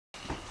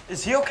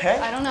Is he okay?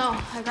 I don't know.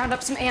 I ground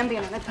up some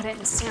Ambien and I put it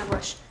in a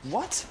sandwich.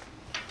 What?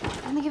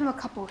 I only give him a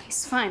couple.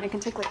 He's fine. I can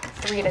take like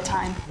 3 at a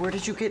time. Where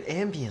did you get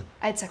Ambien?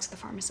 I had sex with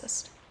the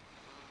pharmacist.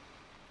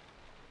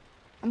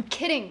 I'm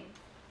kidding.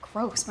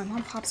 Gross. My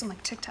mom pops him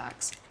like Tic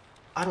Tacs.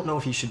 I don't know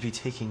if you should be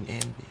taking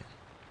Ambien.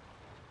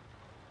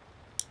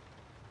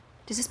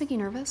 Does this make you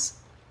nervous?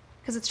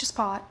 Because it's just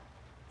pot.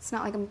 It's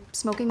not like I'm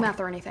smoking meth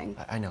or anything.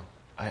 I know.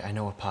 I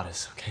know what pot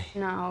is, okay?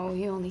 No,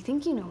 you only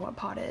think you know what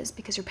pot is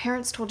because your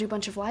parents told you a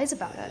bunch of lies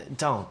about it.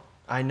 Don't.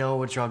 I know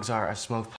what drugs are. I've smoked